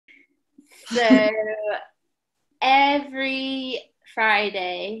So every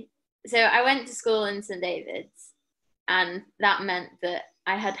Friday, so I went to school in St David's, and that meant that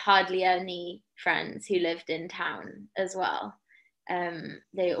I had hardly any friends who lived in town as well.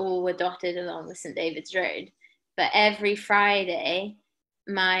 They all were dotted along the St David's Road. But every Friday,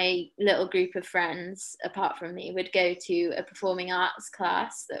 my little group of friends, apart from me, would go to a performing arts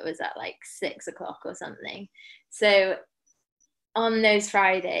class that was at like 6 o'clock or something. So on those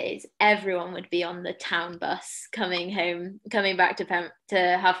Fridays, everyone would be on the town bus coming back to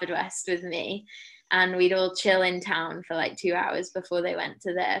Haverfordwest with me. And we'd all chill in town for like 2 hours before they went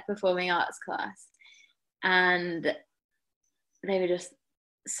to their performing arts class. And they were just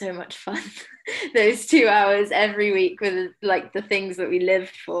so much fun. Those 2 hours every week with like the things that we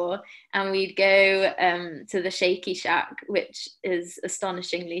lived for. And we'd go to the Shaky Shack, which is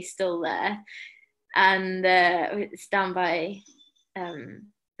astonishingly still there. And it's down by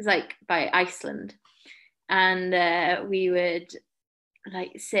it's like by Iceland. And we would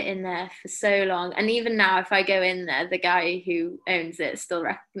like sit in there for so long. And even now, if I go in there, the guy who owns it still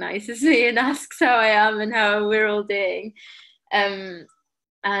recognizes me and asks how I am and how we're all doing. And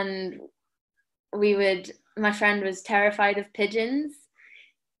my friend was terrified of pigeons,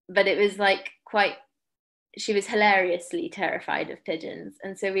 but it was like she was hilariously terrified of pigeons.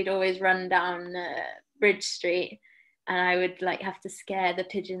 And so we'd always run down Bridge Street, and I would like have to scare the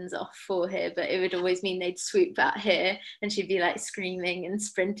pigeons off for her, but it would always mean they'd swoop at her and she'd be like screaming and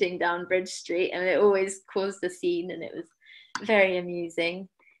sprinting down Bridge Street, and it always caused a scene, and it was very amusing.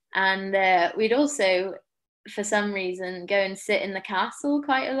 And we'd also, for some reason, go and sit in the castle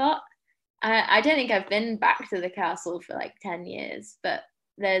quite a lot. I don't think I've been back to the castle for like 10 years, but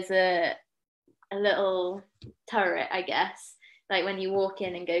there's a little turret, I guess. Like when you walk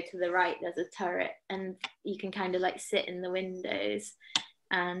in and go to the right, there's a turret, and you can kind of like sit in the windows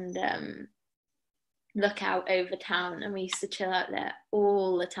and look out over town. And we used to chill out there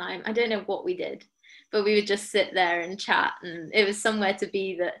all the time. I don't know what we did, but we would just sit there and chat, and it was somewhere to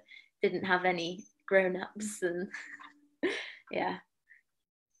be that didn't have any grown-ups. And yeah,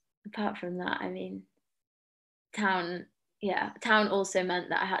 apart from that, I mean, town also meant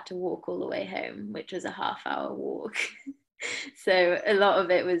that I had to walk all the way home, which was a half-hour walk. So a lot of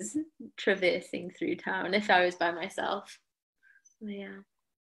it was traversing through town if I was by myself. Yeah.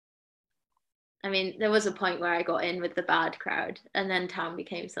 I mean, there was a point where I got in with the bad crowd, and then town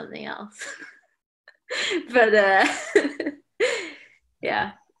became something else. But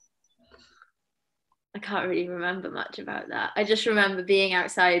yeah, I can't really remember much about that. I just remember being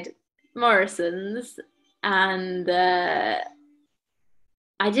outside Morrison's, and at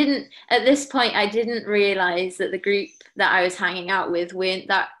this point I didn't realize that the group that I was hanging out with weren't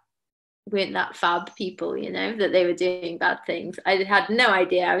that fab people, you know, that they were doing bad things. I had no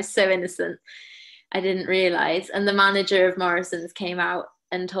idea. I was so innocent. I didn't realize. And the manager of Morrison's came out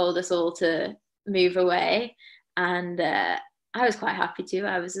and told us all to move away. And I was quite happy to.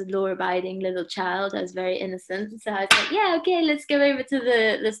 I was a law-abiding little child. I was very innocent. So I was like, yeah, okay, let's go over to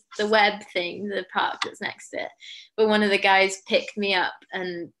the web thing, the park that's next to it. But one of the guys picked me up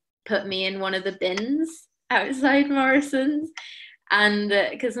and put me in one of the bins outside Morrison's. And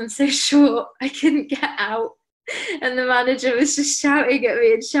because I'm so short, I couldn't get out. And the manager was just shouting at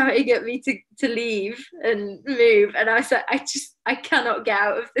me to leave and move. And I was like, I cannot get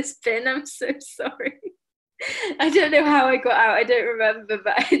out of this bin. I'm so sorry. I don't know how I got out. I don't remember,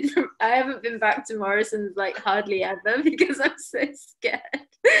 but I haven't been back to Morrison's like hardly ever because I'm so scared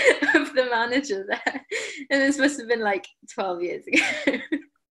of the manager there. And this must have been like 12 years ago.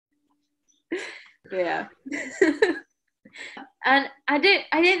 Yeah. And I don't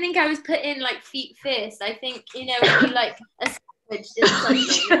think I was put in like feet first. I think, you know, when you like a sandwich did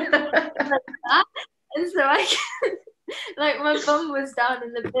something like that. And so like my bum was down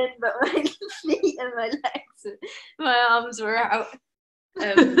in the bin, but my feet and my legs, my arms were out.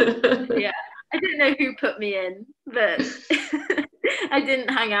 Yeah, I don't know who put me in, but I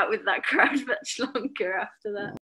didn't hang out with that crowd much longer after that.